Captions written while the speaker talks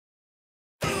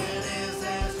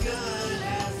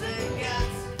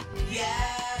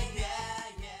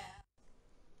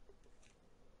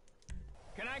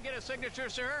get a signature,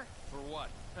 sir? For what?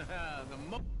 The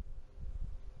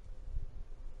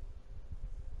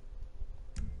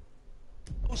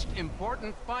most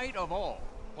important fight of all.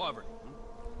 Poverty.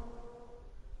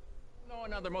 No,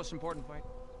 another most important fight.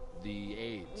 The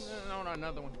AIDS. No,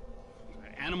 another one.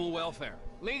 Animal welfare.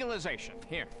 Legalization.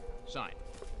 Here, sign.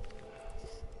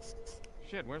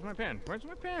 Shit, where's my pen? Where's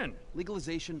my pen?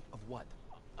 Legalization of what?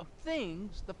 Of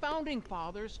things the Founding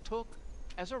Fathers took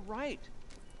as a right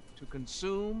to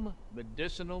consume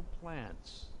medicinal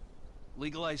plants.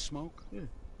 Legalize smoke? Yeah.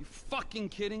 You fucking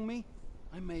kidding me?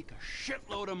 I make a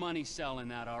shitload of money selling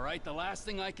that, all right? The last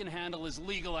thing I can handle is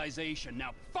legalization.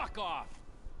 Now fuck off!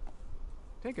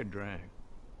 Take a drag.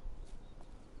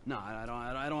 No,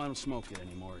 I don't smoke it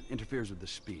anymore. It interferes with the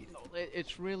speed. No,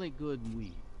 it's really good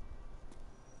weed.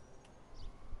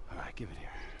 All right, give it here.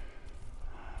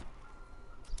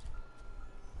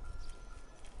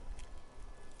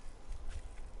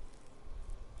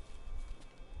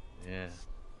 Yeah.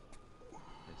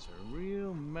 It's a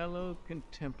real mellow,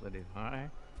 contemplative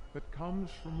high that comes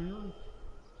from the earth.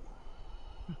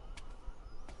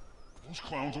 Those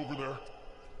clowns over there.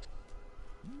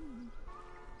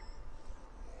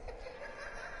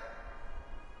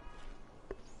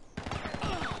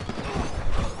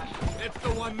 It's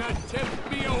the one that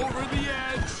tipped me over the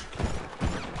edge.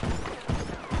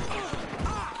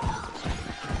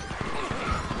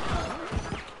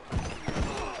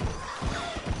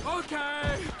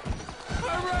 Okay,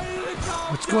 I'm ready to go.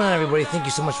 What's going on, everybody? Thank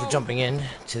you so much for jumping in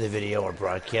to the video or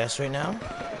broadcast right now.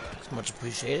 It's much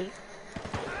appreciated.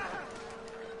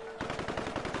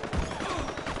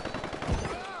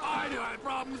 I knew I had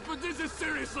problems, but this is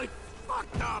seriously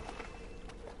fucked up.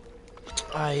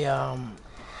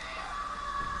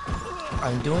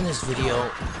 I'm doing this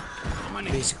video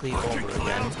basically over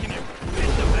again.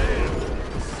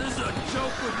 This is a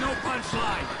joke with no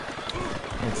punchline.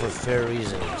 And for fair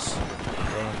reasons.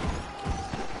 Okay?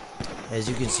 As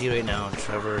you can see right now,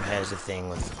 Trevor has a thing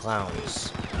with the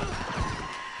clowns.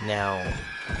 Now,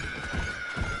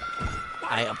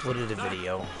 I uploaded a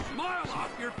video.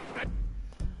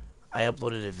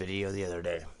 The other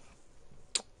day.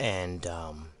 And,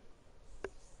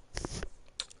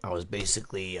 I was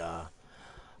basically,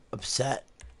 upset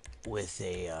with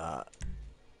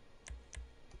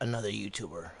another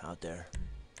YouTuber out there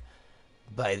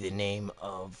by the name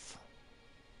of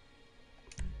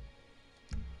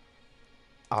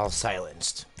All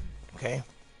Silenced. Okay?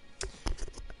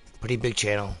 Pretty big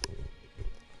channel.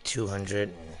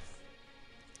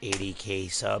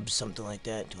 280k subs, something like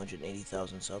that.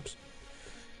 280,000 subs.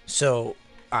 So,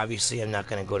 obviously, I'm not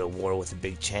going to go to war with a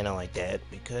big channel like that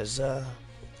because,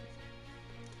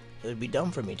 it would be dumb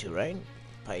for me to, right?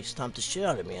 Probably stomp the shit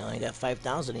out of me. I only got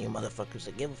 5,000 of you motherfuckers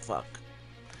that give a fuck.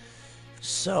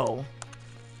 So,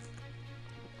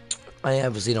 I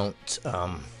obviously don't,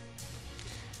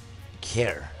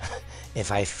 care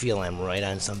if I feel I'm right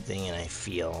on something and I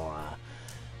feel,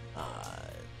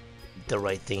 the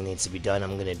right thing needs to be done.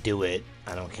 I'm gonna do it.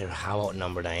 I don't care how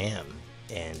outnumbered I am.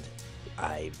 And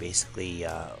I basically,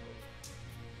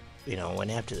 went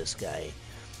after this guy,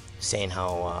 saying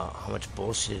how much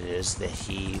bullshit it is that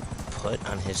he put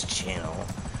on his channel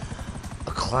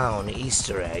a clown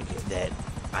Easter egg that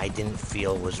I didn't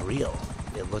feel was real.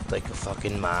 It looked like a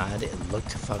fucking mod. It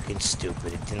looked fucking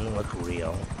stupid. It didn't look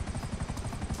real.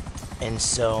 And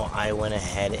so I went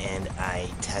ahead and I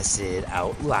tested it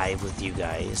out live with you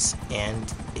guys,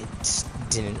 and it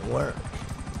didn't work.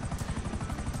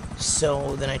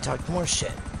 So then I talked more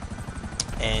shit.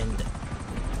 And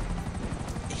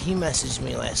he messaged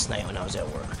me last night when I was at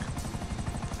work,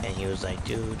 and he was like,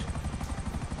 dude,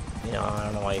 I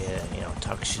don't know why you,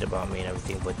 talk shit about me and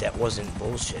everything, but that wasn't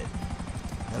bullshit.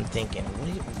 I'm thinking,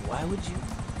 why would you,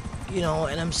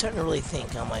 and I'm starting to really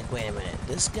think, I'm like, wait a minute,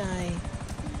 this guy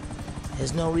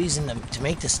has no reason to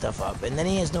make this stuff up, and then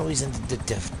he has no reason to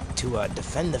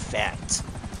defend the fact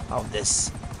of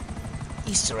this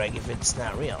Easter egg if it's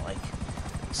not real. Like,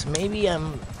 so maybe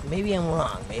I'm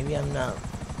wrong. Maybe I'm not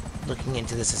looking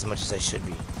into this as much as I should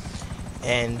be.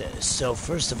 And so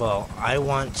first of all, I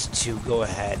want to go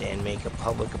ahead and make a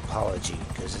public apology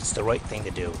because it's the right thing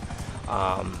to do.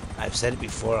 I've said it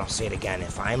before, I'll say it again.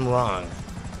 If I'm wrong,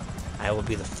 I will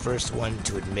be the first one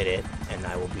to admit it, and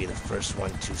I will be the first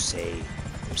one to say,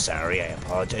 I'm sorry, I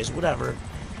apologize, whatever,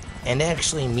 and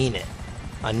actually mean it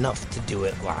enough to do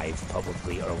it live,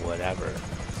 publicly, or whatever.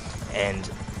 And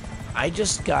I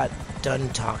just got done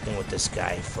talking with this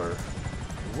guy for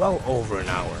well over an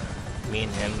hour. Me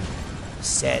and him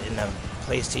sat in a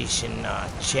PlayStation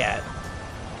chat,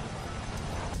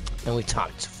 and we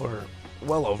talked for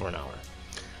well over an hour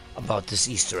about this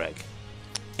Easter egg.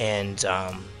 And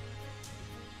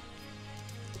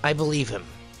I believe him.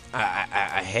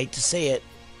 I hate to say it,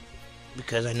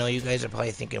 because I know you guys are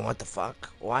probably thinking, what the fuck?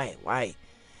 Why?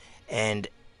 And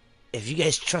if you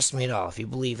guys trust me at all, if you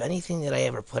believe anything that I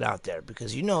ever put out there,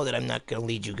 because you know that I'm not going to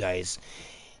lead you guys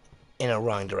in a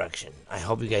wrong direction. I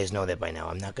hope you guys know that by now.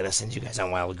 I'm not going to send you guys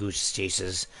on wild goose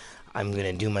chases. I'm going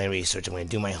to do my research, I'm going to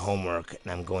do my homework,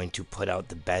 and I'm going to put out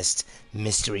the best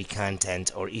mystery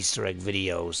content or Easter egg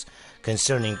videos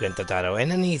concerning Grand Theft Auto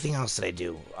and anything else that I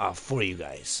do for you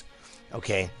guys.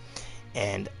 Okay?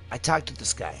 And I talked to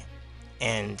this guy,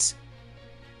 and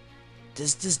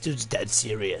this dude's dead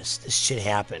serious. This shit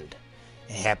happened.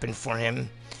 It happened for him,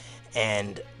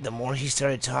 and the more he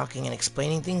started talking and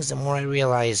explaining things, the more I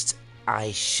realized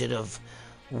I should have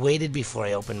waited before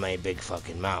I opened my big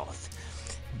fucking mouth.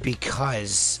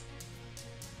 Because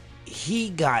he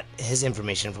got his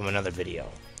information from another video.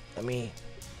 Let me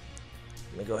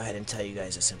go ahead and tell you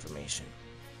guys this information.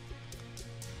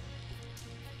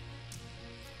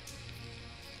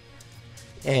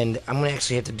 And I'm going to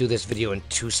actually have to do this video in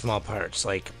 2 small parts.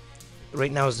 Like,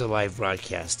 right now is the live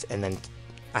broadcast, and then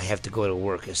I have to go to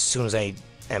work. As soon as I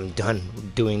am done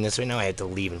doing this right now, I have to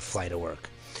leave and fly to work.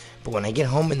 But when I get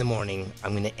home in the morning,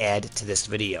 I'm going to add to this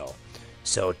video.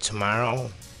 So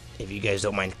tomorrow, if you guys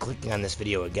don't mind clicking on this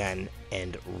video again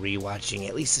and rewatching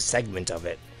at least a segment of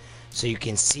it, so you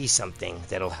can see something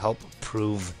that'll help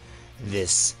prove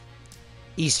this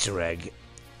Easter egg,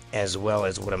 as well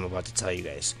as what I'm about to tell you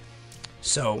guys.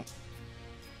 So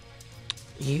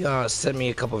he sent me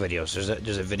a couple videos.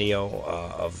 There's a video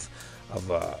of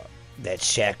that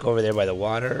shack over there by the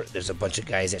water. There's a bunch of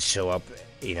guys that show up.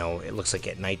 You know, it looks like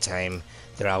at nighttime.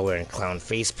 They're all wearing clown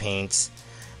face paints.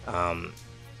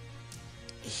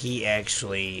 He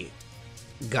actually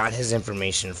got his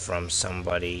information from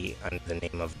somebody under the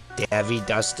name of Davy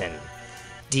Dustin,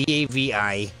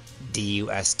 D-A-V-I-D-U-S-T-I-N,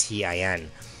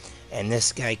 and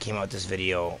this guy came out with this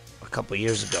video a couple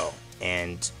years ago,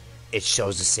 and it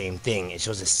shows the same thing. It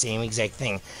shows the same exact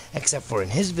thing, except for in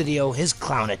his video, his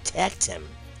clown attacked him.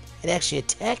 It actually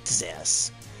attacked his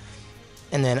ass.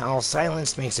 And then All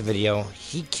Silenced makes a video.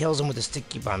 He kills him with a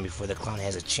sticky bomb before the clown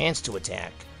has a chance to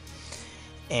attack.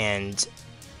 And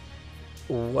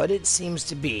what it seems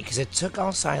to be, because it took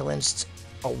All Silenced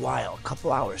a while, a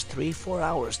couple hours, 3-4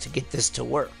 hours to get this to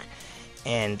work.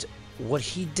 And what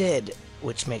he did,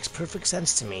 which makes perfect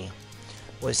sense to me,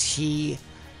 was he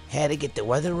had to get the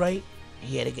weather right,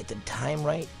 he had to get the time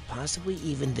right, possibly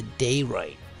even the day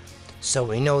right. So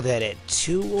we know that at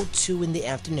 2:02 in the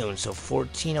afternoon, so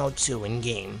 14:02 in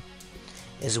game,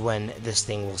 is when this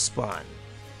thing will spawn.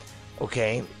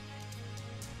 Okay?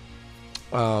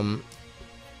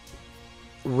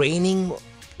 Raining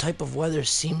type of weather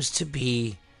seems to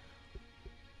be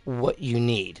what you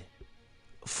need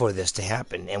for this to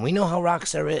happen. And we know how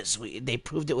Rockstar is. They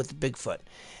proved it with the Bigfoot.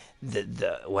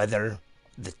 The weather,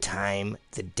 the time,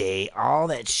 the day, all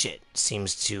that shit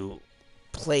seems to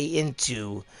play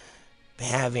into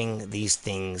having these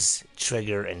things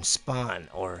trigger and spawn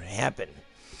or happen.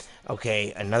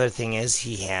 Okay, another thing is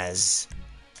he has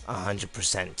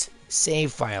 100%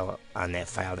 save file on that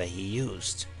file that he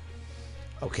used.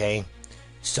 Okay,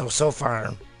 so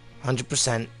far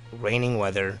 100% raining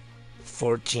weather,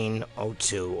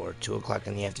 14:02 or 2 o'clock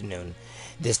in the afternoon,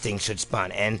 this thing should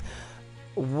spawn. And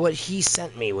what he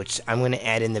sent me, which I'm going to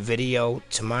add in the video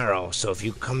tomorrow, so if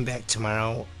you come back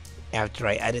tomorrow after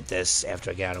I edit this, after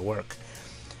I get out of work,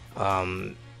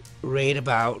 right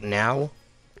about now,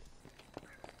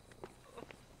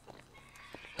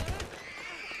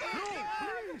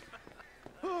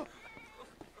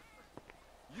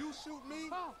 you shoot me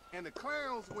and the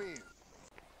clowns win.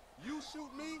 You shoot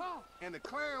me and the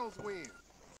clowns win.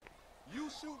 You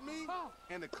shoot me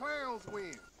and the clowns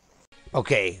win.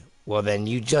 Okay, well then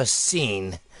you just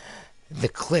seen the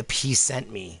clip he sent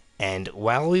me. And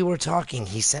while we were talking,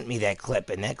 he sent me that clip.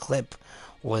 And that clip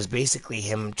was basically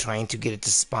him trying to get it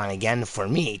to spawn again for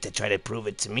me, to try to prove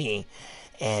it to me.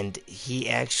 And he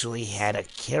actually had a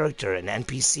character, an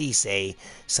NPC, say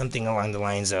something along the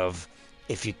lines of,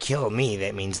 if you kill me,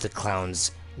 that means the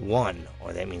clowns won,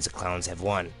 or that means the clowns have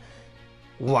won.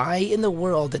 Why in the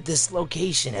world at this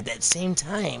location at that same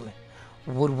time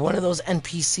would one of those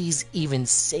NPCs even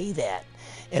say that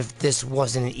if this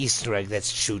wasn't an Easter egg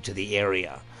that's true to the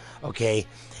area? Okay,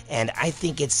 and I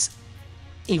think it's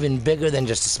even bigger than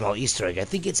just a small Easter egg. I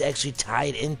think it's actually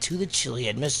tied into the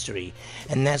Chiliad Mystery,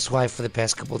 and that's why for the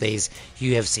past couple days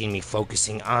you have seen me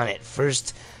focusing on it.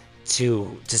 First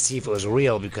to see if it was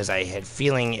real, because I had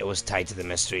feeling it was tied to the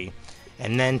mystery,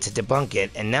 and then to debunk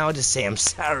it, and now to say I'm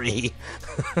sorry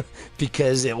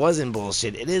because it wasn't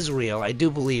bullshit. It is real. I do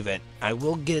believe it. I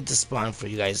will get it to spawn for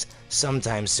you guys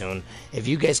sometime soon. If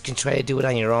you guys can try to do it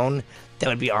on your own, that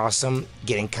would be awesome.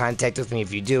 Get in contact with me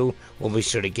if you do. We'll be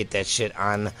sure to get that shit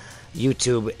on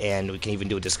YouTube, and we can even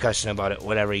do a discussion about it,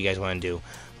 whatever you guys want to do.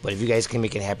 But if you guys can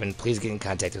make it happen, please get in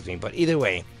contact with me. But either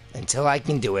way, until I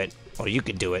can do it, or you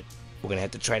can do it, we're going to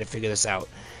have to try to figure this out.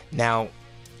 Now,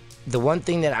 the one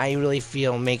thing that I really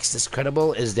feel makes this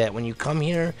credible is that when you come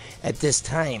here at this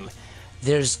time,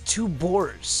 there's 2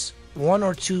 boars. 1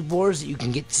 or 2 boars that you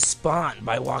can get to spawn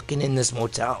by walking in this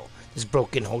motel. This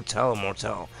broken hotel or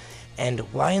motel. And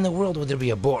why in the world would there be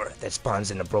a boar that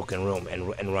spawns in a broken room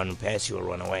and run past you or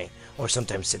run away? Or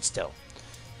sometimes sit still.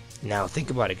 Now, think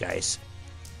about it, guys.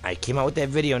 I came out with that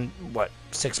video, what,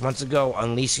 6 months ago,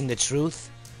 Unleashing the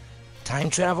Truth? Time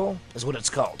travel is what it's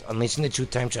called. Unleashing the Truth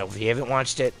time travel. If you haven't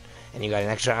watched it, and you got an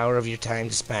extra hour of your time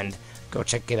to spend, go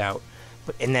check it out.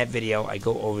 But in that video, I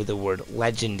go over the word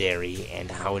legendary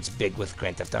and how it's big with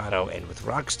Grand Theft Auto and with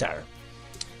Rockstar.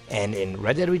 And in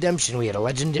Red Dead Redemption, we had a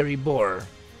legendary boar,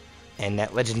 and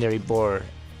that legendary boar,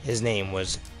 his name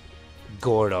was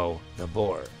Gordo the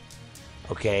Boar.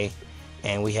 Okay?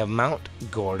 And we have Mount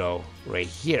Gordo right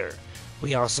here.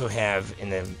 We also have, in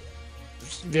the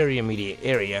very immediate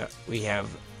area, we have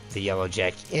the Yellow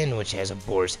Jack Inn, which has a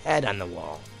boar's head on the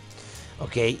wall.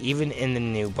 Okay, even in the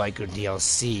new Biker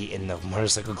DLC in the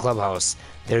Motorcycle Clubhouse,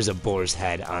 there's a boar's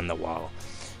head on the wall.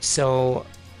 So,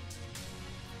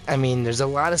 I mean, there's a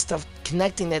lot of stuff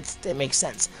connecting that makes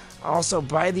sense. Also,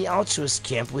 by the Altruist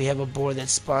Camp, we have a boar that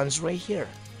spawns right here.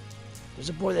 There's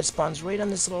a boar that spawns right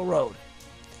on this little road.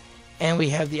 And we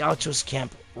have the Altruist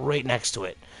Camp right next to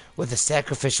it with a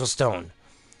sacrificial stone.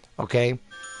 Okay?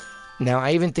 Now,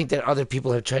 I even think that other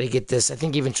people have tried to get this. I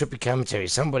think even Trippy Commentary,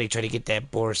 somebody tried to get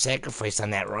that boar sacrificed on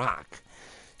that rock.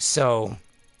 So,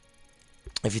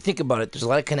 if you think about it, there's a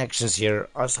lot of connections here.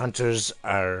 Us hunters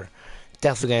are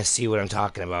definitely going to see what I'm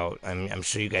talking about. I'm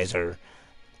sure you guys are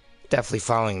definitely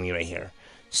following me right here.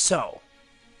 So,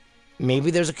 maybe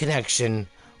there's a connection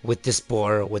with this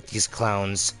boar, with these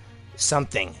clowns,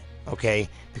 something. Okay,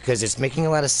 because it's making a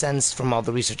lot of sense from all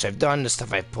the research I've done, the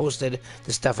stuff I've posted,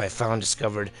 the stuff I found,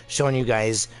 discovered, showing you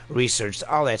guys, researched,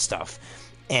 all that stuff.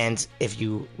 And if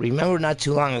you remember not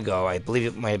too long ago, I believe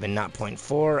it might have been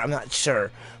 0.4, I'm not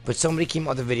sure, but somebody came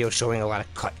out with a video showing a lot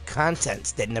of cut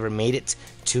content that never made it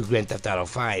to Grand Theft Auto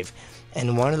 5.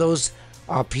 And one of those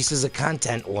pieces of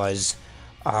content was,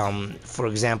 for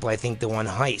example, I think the one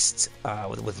heist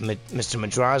with Mr.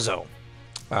 Madrazo.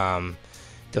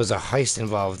 There was a heist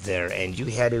involved there, and you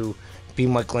had to be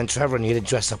Michael and Trevor, and you had to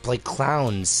dress up like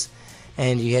clowns,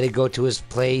 and you had to go to his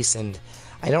place, and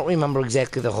I don't remember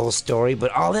exactly the whole story, but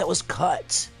all that was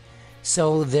cut.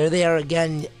 So there they are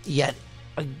again, yet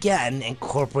again,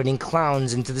 incorporating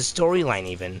clowns into the storyline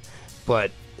even.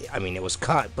 But, I mean, it was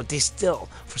cut, but they still,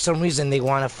 for some reason, they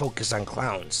want to focus on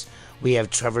clowns. We have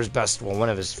Trevor's best, well, one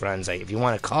of his friends, if you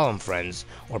want to call them friends,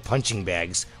 or punching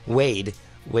bags, Wade.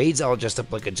 Wade's all dressed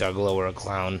up like a juggalo or a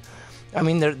clown. I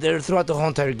mean, they're throughout the whole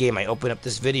entire game. I open up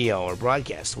this video or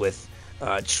broadcast with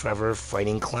Trevor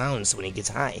fighting clowns when he gets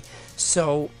high.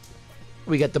 So,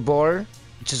 we got the boar,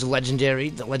 which is legendary,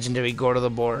 the legendary Gordo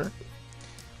the Boar.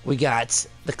 We got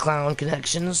the clown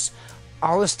connections,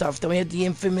 all the stuff. Then we have the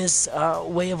infamous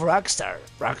way of Rockstar.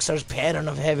 Rockstar's pattern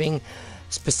of having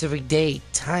specific day,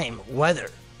 time, weather.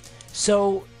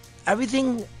 So,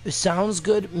 everything sounds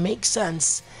good, makes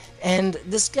sense. And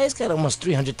this guy's got almost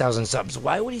 300,000 subs.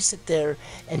 Why would he sit there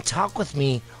and talk with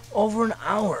me over an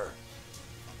hour?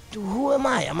 Dude, who am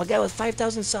I? I'm a guy with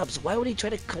 5,000 subs. Why would he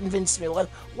try to convince me? Why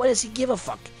does he give a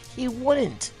fuck? He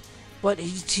wouldn't. But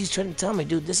he's trying to tell me,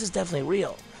 dude, this is definitely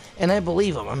real. And I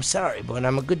believe him. I'm sorry, but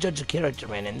I'm a good judge of character,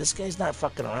 man. And this guy's not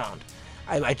fucking around.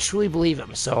 I truly believe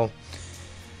him. So,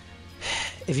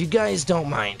 if you guys don't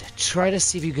mind, try to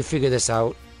see if you can figure this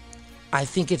out. I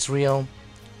think it's real.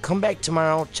 Come back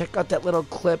tomorrow, check out that little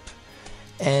clip,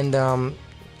 and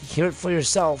hear it for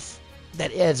yourself.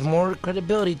 That adds more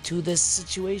credibility to this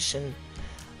situation.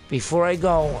 Before I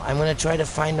go, I'm going to try to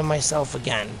find him myself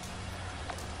again.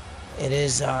 It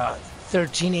is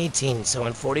 13:18, so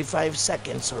in 45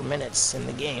 seconds or minutes in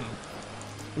the game,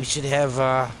 we should have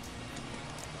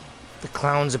the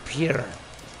clowns appear.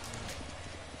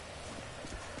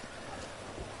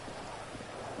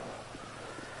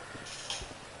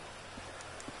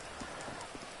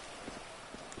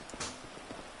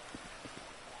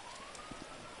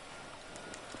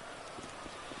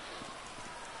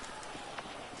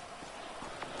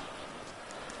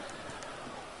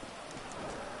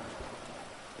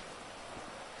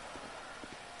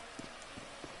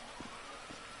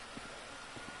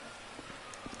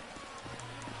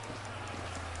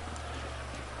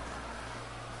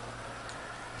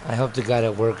 I hope to God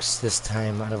it works this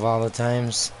time out of all the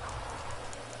times.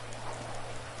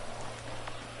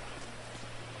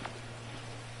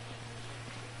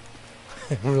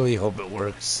 I really hope it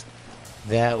works.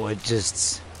 That would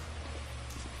just...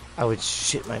 I would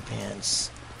shit my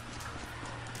pants.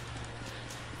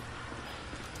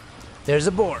 There's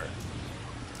a boar.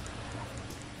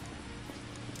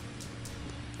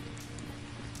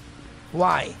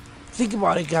 Why? Think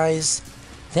about it, guys.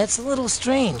 That's a little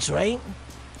strange, right?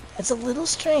 That's a little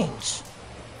strange.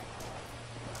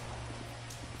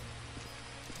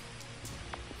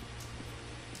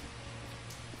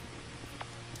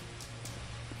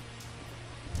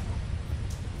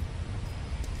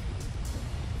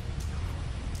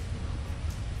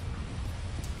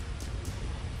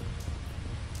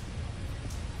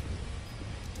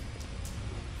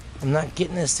 I'm not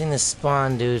getting this thing to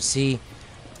spawn, dude. See,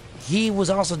 he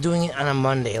was also doing it on a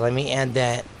Monday. Let me add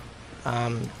that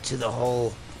to the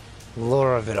whole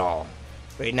lore of it all.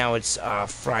 Right now it's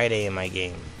Friday in my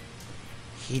game.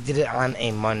 He did it on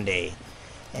a Monday.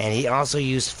 And he also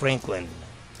used Franklin.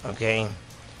 Okay?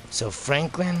 So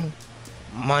Franklin,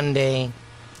 Monday,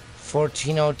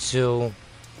 1402.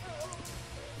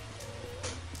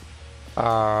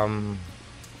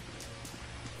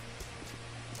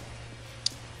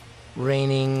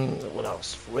 Raining, what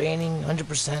else? Raining,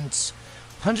 100%.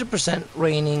 100%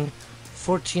 raining,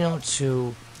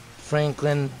 1402,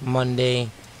 Franklin, Monday.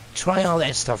 Try all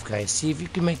that stuff, guys. See if you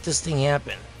can make this thing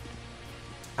happen.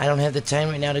 I don't have the time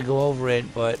right now to go over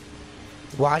it, but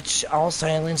watch All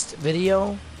Silenced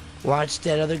video. Watch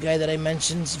that other guy that I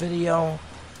mentioned's video.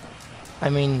 I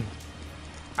mean,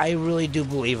 I really do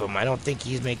believe him. I don't think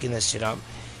he's making this shit up.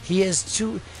 He has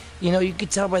two... You know, you can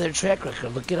tell by their track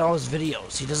record. Look at all his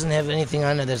videos. He doesn't have anything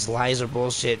on there that's lies or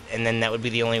bullshit, and then that would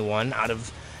be the only one out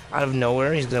of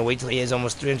nowhere. He's gonna wait till he has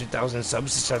almost 300,000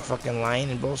 subs to start fucking lying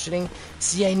and bullshitting.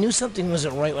 See, I knew something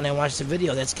wasn't right when I watched the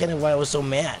video. That's kind of why I was so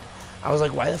mad. I was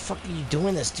like, why the fuck are you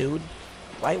doing this, dude?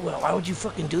 Why would you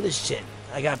fucking do this shit?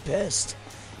 I got pissed.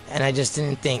 And I just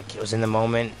didn't think. It was in the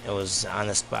moment. It was on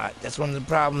the spot. That's one of the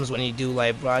problems when you do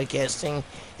live broadcasting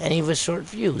and you have a short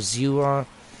fuse. You,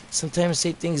 sometimes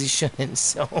say things you shouldn't,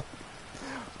 so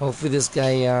hopefully this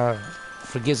guy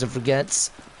forgives and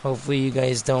forgets. Hopefully you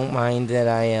guys don't mind that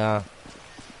I,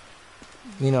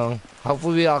 you know,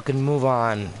 hopefully we all can move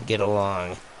on, get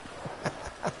along,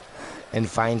 and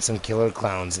find some killer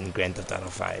clowns in Grand Theft Auto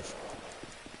 5.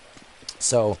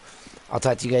 So, I'll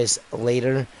talk to you guys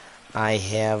later. I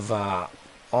have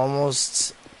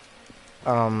almost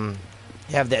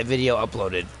have that video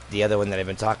uploaded, the other one that I've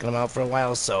been talking about for a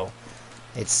while, so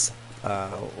it's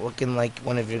looking like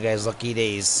one of your guys' lucky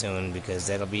days soon, because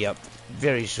that'll be up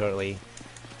very shortly.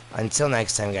 Until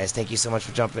next time, guys, thank you so much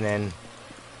for jumping in.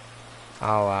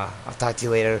 I'll talk to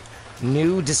you later.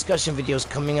 New discussion videos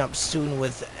coming up soon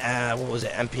with what was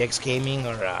it, MPX Gaming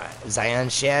or Zion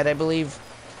Shad, I believe.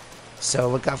 So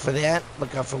look out for that.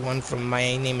 Look out for one from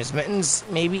My Name is Mittens.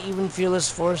 Maybe even Fearless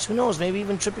Force. Who knows? Maybe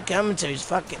even Trippy Commentaries.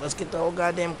 Fuck it. Let's get the whole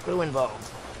goddamn crew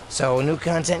involved. So, new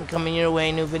content coming your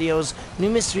way, new videos, new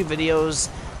mystery videos.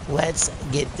 Let's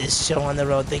get this show on the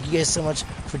road. Thank you guys so much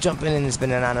for jumping in. It's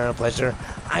been an honor and a pleasure.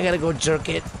 I gotta go jerk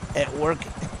it at work.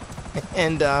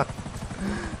 And,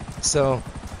 so,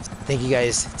 thank you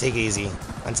guys. Take it easy.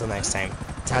 Until next time.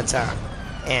 Ta-ta.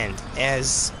 And,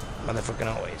 as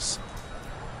motherfucking always,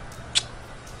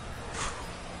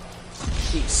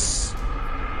 peace.